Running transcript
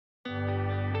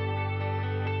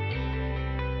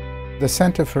The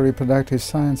Center for Reproductive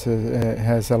Sciences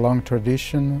has a long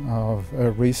tradition of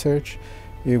research.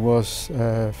 It was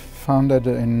founded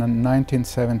in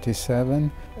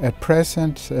 1977. At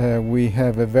present, we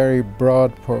have a very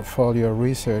broad portfolio of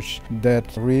research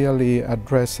that really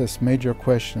addresses major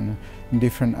questions in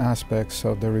different aspects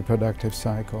of the reproductive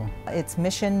cycle. Its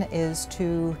mission is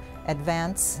to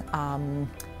advance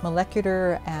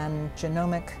molecular and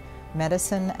genomic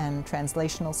medicine and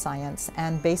translational science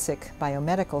and basic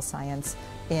biomedical science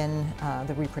in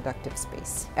the reproductive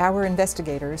space. Our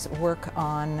investigators work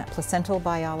on placental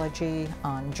biology,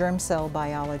 on germ cell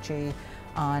biology,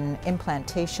 on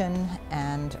implantation,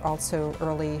 and also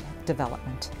early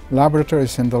development.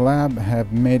 Laboratories in the lab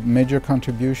have made major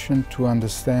contribution to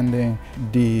understanding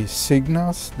the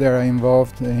signals that are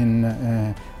involved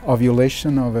in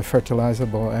ovulation of a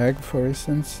fertilizable egg, for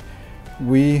instance.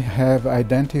 We have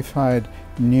identified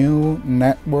new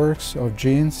networks of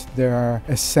genes that are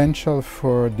essential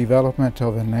for development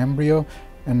of an embryo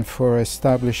and for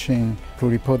establishing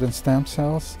pluripotent stem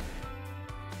cells.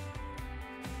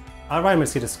 Our vitamin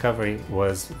C discovery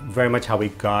was very much how we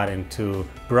got into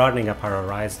broadening up our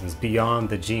horizons beyond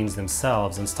the genes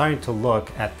themselves and starting to look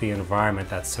at the environment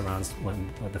that surrounds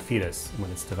the fetus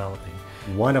when it's developing.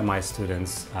 One of my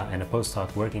students and a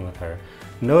postdoc working with her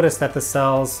noticed that the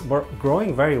cells were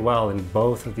growing very well in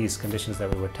both of these conditions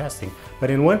that we were testing, but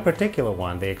in one particular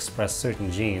one they expressed certain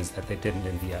genes that they didn't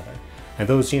in the other. And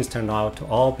those genes turned out to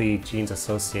all be genes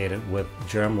associated with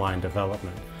germline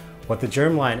development. What the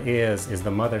germline is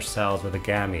the mother cells or the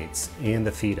gametes in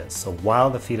the fetus. So while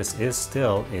the fetus is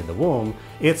still in the womb,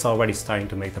 it's already starting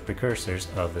to make the precursors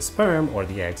of the sperm or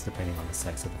the eggs, depending on the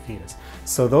sex of the fetus.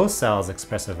 So those cells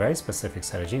express a very specific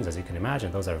set of genes. As you can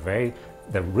imagine, those are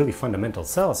they're really fundamental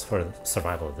cells for the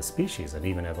survival of the species and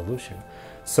even evolution.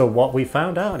 So what we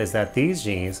found out is that these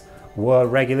genes were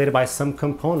regulated by some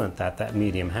component that that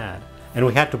medium had. And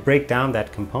we had to break down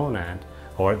that component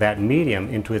or that medium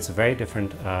into its various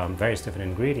different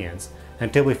ingredients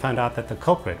until we found out that the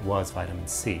culprit was vitamin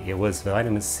C. It was the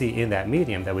vitamin C in that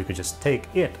medium that we could just take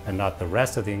it and not the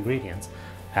rest of the ingredients,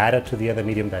 add it to the other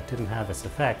medium that didn't have this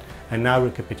effect, and now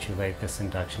recapitulate this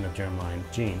induction of germline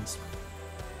genes.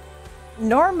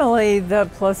 Normally, the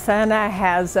placenta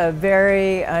has a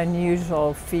very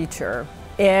unusual feature.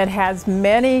 It has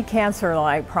many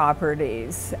cancer-like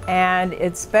properties, and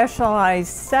its specialized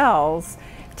cells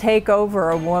take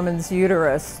over a woman's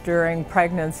uterus during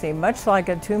pregnancy, much like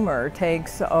a tumor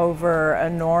takes over a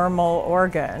normal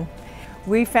organ.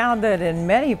 We found that in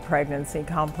many pregnancy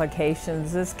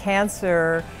complications, this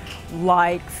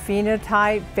cancer-like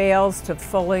phenotype fails to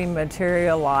fully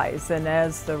materialize, and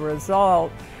as the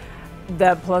result,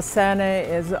 the placenta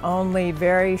is only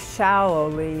very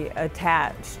shallowly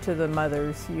attached to the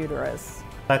mother's uterus.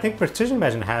 I think precision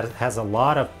medicine has a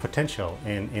lot of potential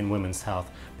in women's health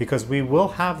because we will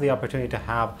have the opportunity to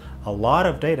have a lot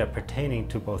of data pertaining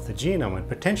to both the genome and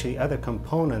potentially other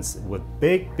components with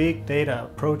big data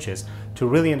approaches to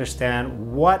really understand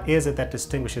what is it that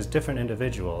distinguishes different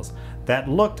individuals that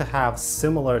look to have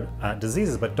similar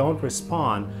diseases but don't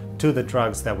respond to the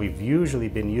drugs that we've usually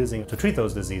been using to treat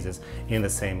those diseases in the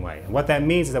same way. And what that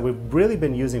means is that we've really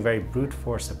been using very brute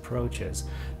force approaches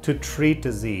to treat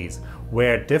disease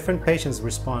where different patients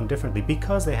respond differently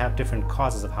because they have different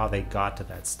causes of how they got to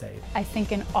that state. I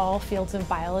think in all fields of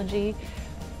biology,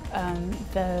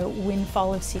 the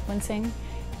windfall of sequencing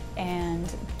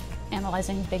and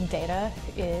analyzing big data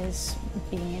is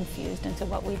being infused into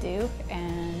what we do,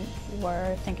 and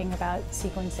we're thinking about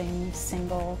sequencing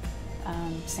single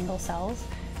cells.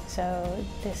 So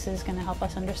this is going to help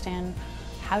us understand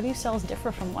how do cells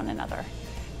differ from one another?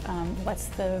 What's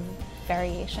the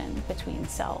variation between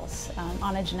cells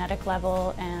on a genetic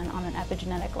level and on an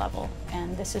epigenetic level,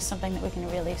 and this is something that we can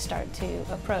really start to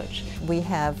approach. We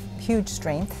have huge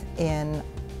strength in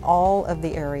all of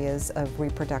the areas of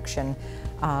reproduction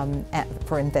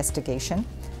for investigation,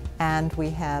 and we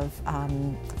have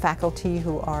faculty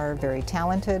who are very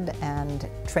talented and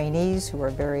trainees who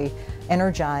are very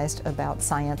energized about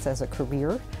science as a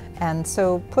career. And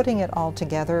so putting it all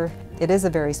together, it is a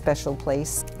very special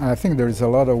place. I think there is a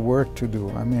lot of work to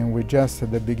do. I mean, we're just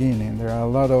at the beginning. There are a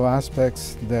lot of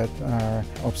aspects that are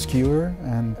obscure,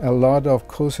 and a lot of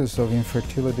causes of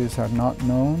infertilities are not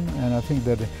known. And I think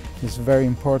that it's very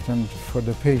important for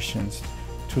the patients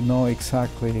to know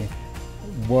exactly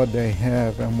what they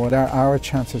have and what are our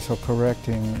chances of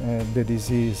correcting the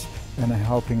disease and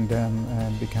helping them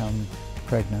become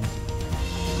pregnant.